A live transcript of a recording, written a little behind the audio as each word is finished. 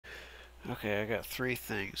Okay, I got 3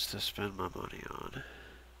 things to spend my money on.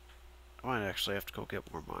 I might actually have to go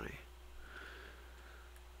get more money.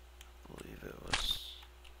 I believe it was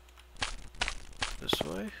this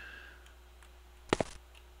way.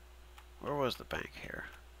 Where was the bank here?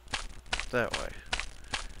 That way.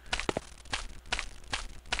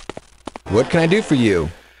 What can I do for you?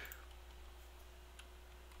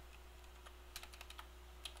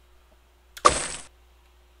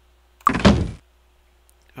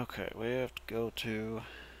 Okay, we have to go to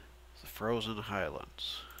the Frozen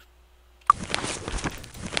Highlands.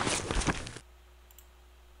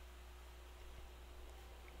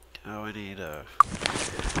 Now we need a...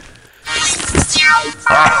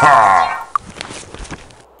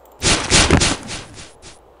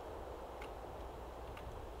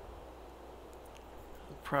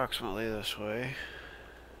 approximately this way.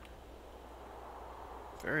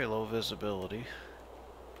 Very low visibility.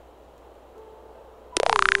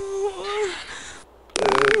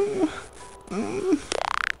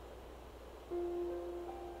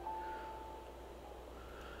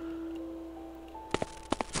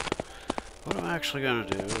 What I'm actually gonna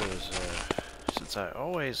do is, since I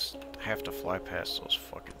always have to fly past those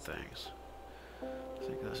fucking things, I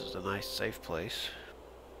think this is a nice safe place.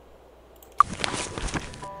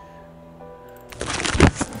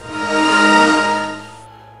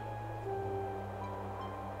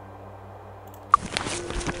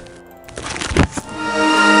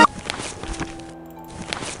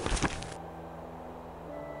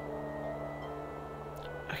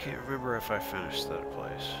 I can't remember if I finished that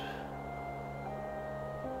place.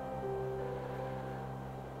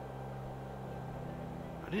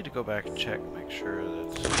 I need to go back and check and make sure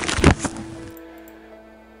that...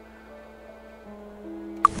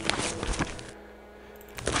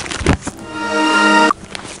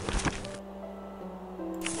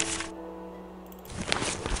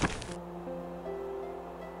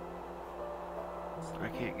 I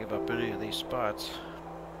can't give up any of these spots.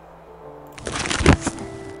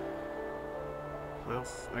 Well,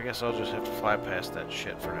 I guess I'll just have to fly past that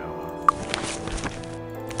shit for now on.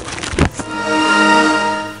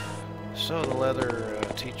 So the leather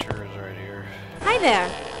teacher is right here. Hi there.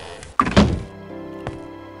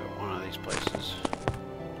 At one of these places.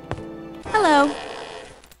 Hello.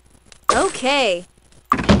 Okay.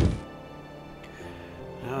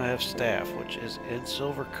 Now I have staff, which is in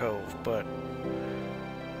Silver Cove, but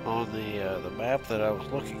on the map that I was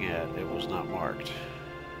looking at, it was not marked.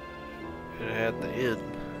 It had the inn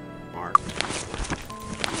marked.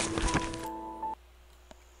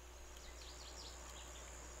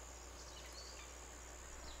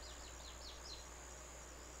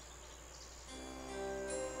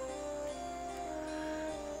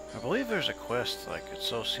 I believe there's a quest like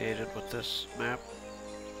associated with this map.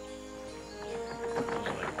 It was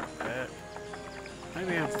like that.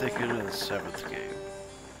 Maybe I'm thinking of the 7th game.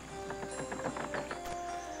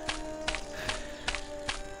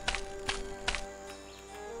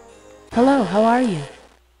 Hello, how are you?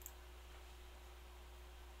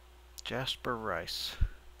 Jasper Rice.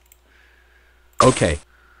 Okay.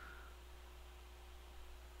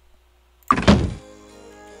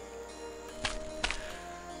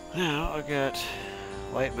 Now I got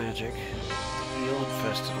light magic, heal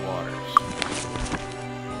infested waters.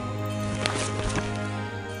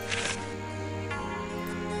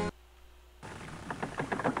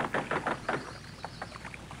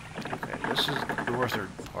 Okay, this is the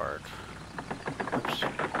northern part. Oops.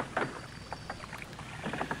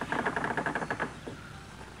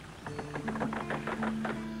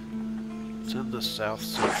 It's in the south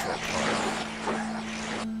central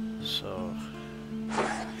part. So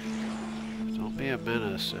don't be a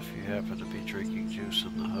menace if you happen to be drinking juice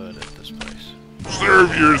in the hood at this place.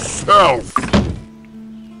 Serve yourself!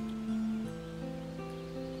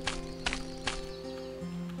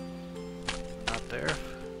 Not there.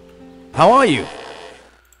 How are you?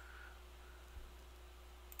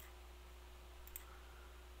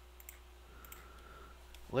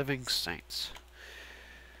 Living Saints.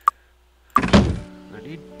 I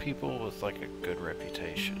need people with like a good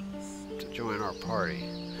reputation to join our party.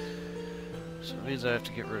 So it means I have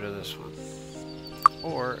to get rid of this one.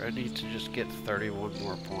 Or I need to just get 31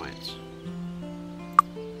 more points.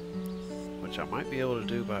 Which I might be able to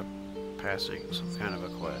do by passing some kind of a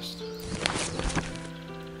quest.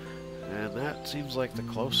 And that seems like the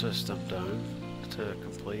closest I'm done to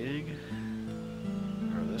completing.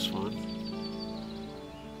 Or this one.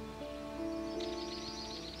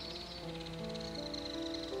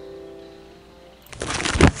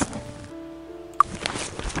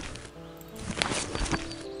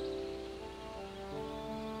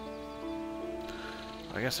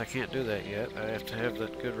 I guess I can't do that yet. I have to have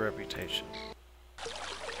that good reputation.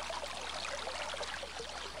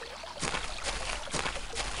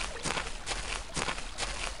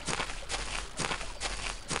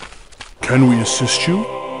 Can we assist you?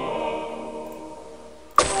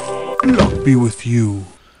 Luck be with you.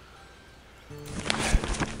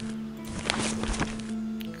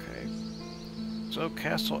 Okay. So,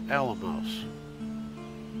 Castle Alamos.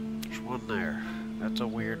 There's one there. That's a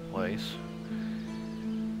weird place.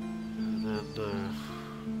 And then,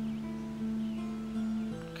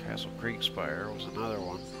 Castle Creek Spire was another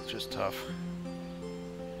one, which is tough.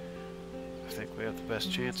 I think we have the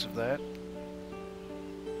best chance of that.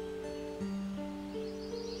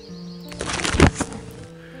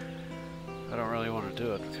 I don't really want to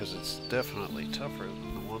do it because it's definitely tougher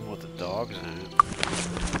than the one with the dogs in it.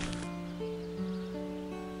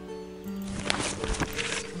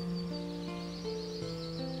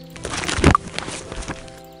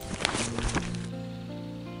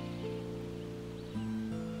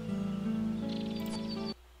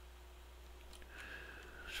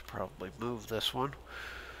 Should probably move this one.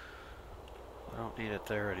 I don't need it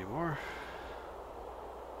there anymore.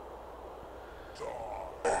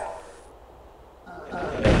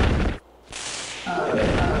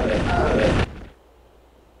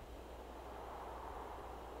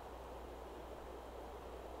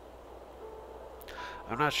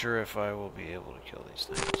 I'm not sure if I will be able to kill these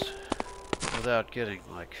things without getting,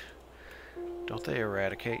 like, don't they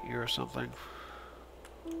eradicate you or something?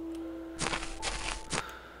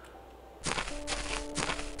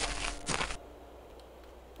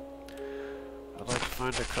 I'd like to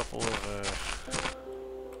find a couple of,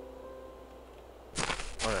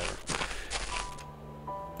 whatever.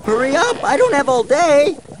 Hurry up! I don't have all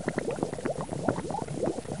day!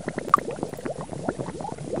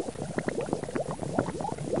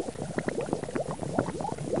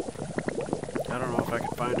 I don't know if I can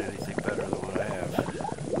find anything better than what I have.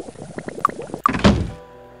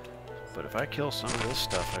 But if I kill some of this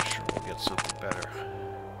stuff, I sure will get something better.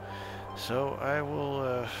 So I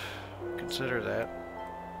will consider that.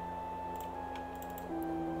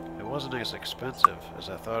 It wasn't as expensive as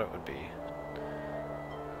I thought it would be.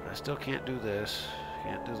 But I still can't do this.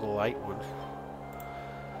 Can't do the light one.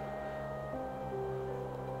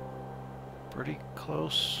 Pretty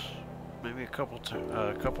close. Maybe a couple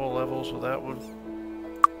levels with that one.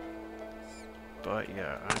 But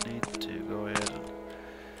yeah, I need to go ahead and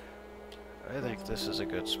I think this is a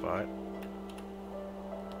good spot.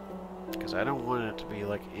 Because I don't want it to be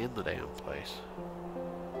like in the damn place.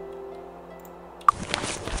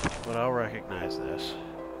 But I'll recognize this.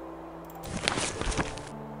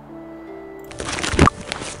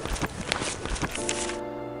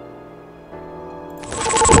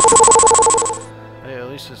 Hey, at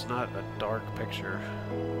least it's not a dark picture.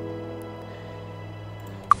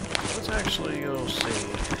 Let's actually go see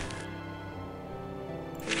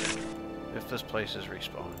if this place is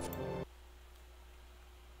respawned.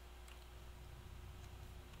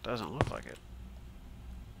 Doesn't look like it.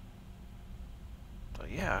 But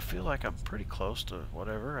yeah, I feel like I'm pretty close to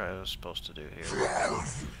whatever I was supposed to do here.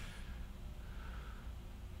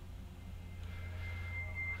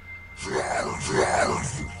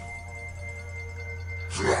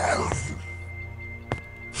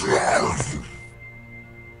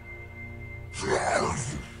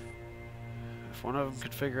 If one of them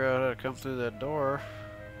could figure out how to come through that door.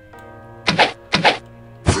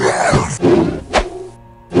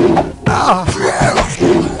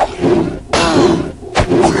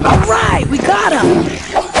 All right, we got him!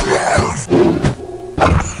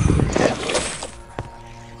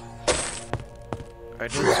 I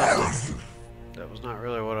did something that was not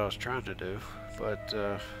really what I was trying to do, but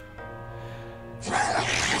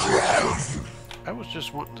I was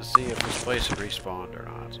just wanting to see if this place had respawned or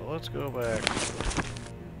not. So let's go back.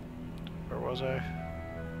 Where was I?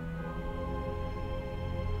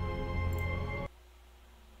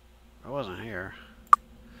 I wasn't here.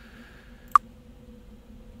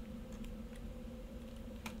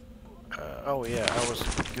 Oh yeah, I was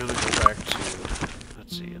gonna go back to,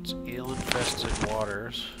 let's see, it's eel-infested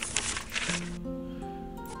waters.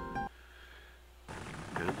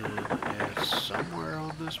 And then it's somewhere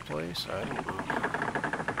on this place, I don't know.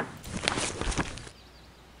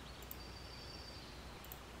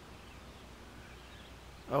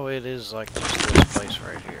 Oh, it is like just this place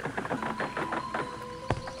right here.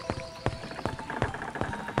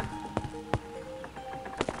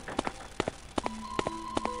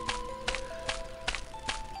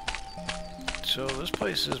 So this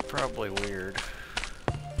place is probably weird.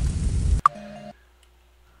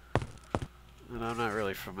 And I'm not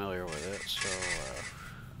really familiar with it, so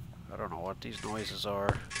don't know what these noises are.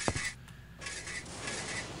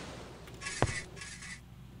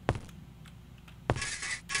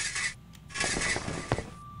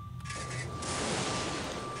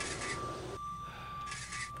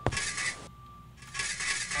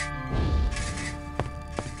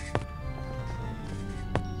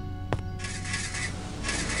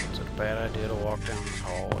 Is it a bad idea to walk down this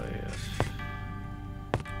hallway? Yes.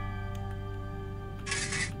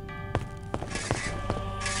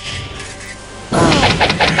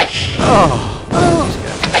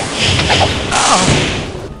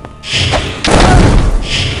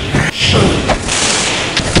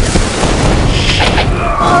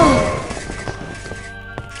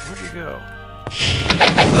 Where'd you go?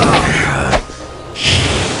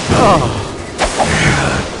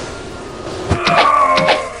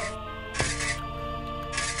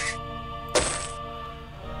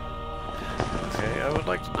 Okay, I would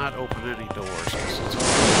like to not open any doors since it's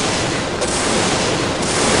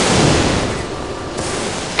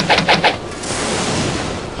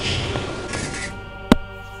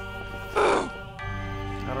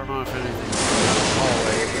I don't know if anything's in the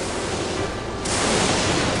hallway,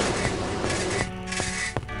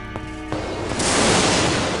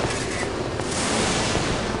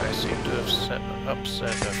 but I seem to have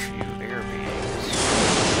upset a few air beings.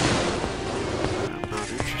 I'm not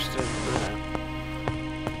interested in that.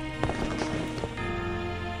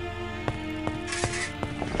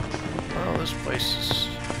 Well, this place is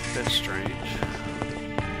a bit strange.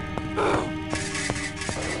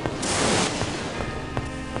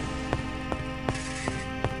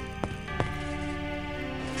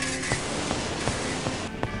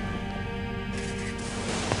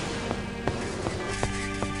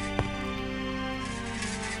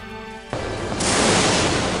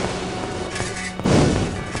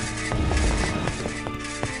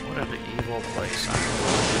 What an evil place I'm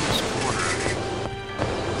going in this corner.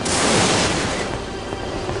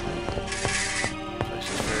 This place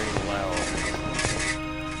is very loud.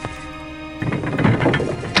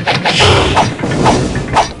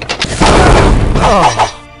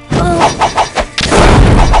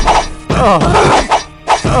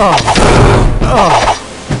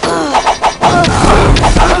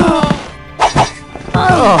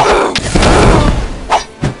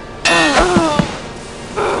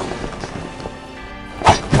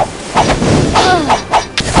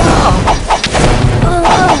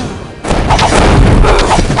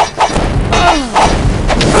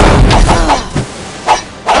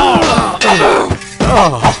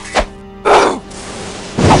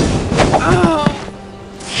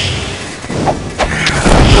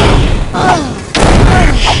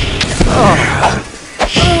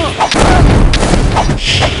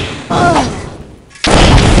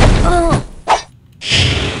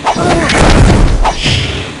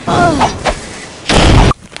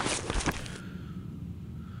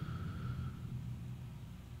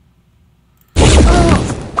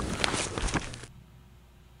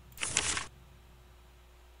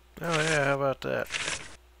 Oh yeah, how about that?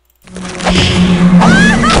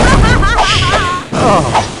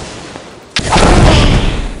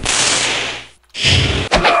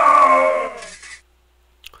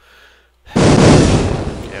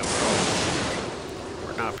 Yeah,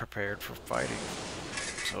 we're not prepared for fighting,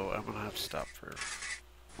 so I'm gonna have to stop for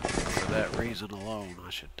that reason alone.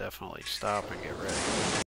 I should definitely stop and get ready.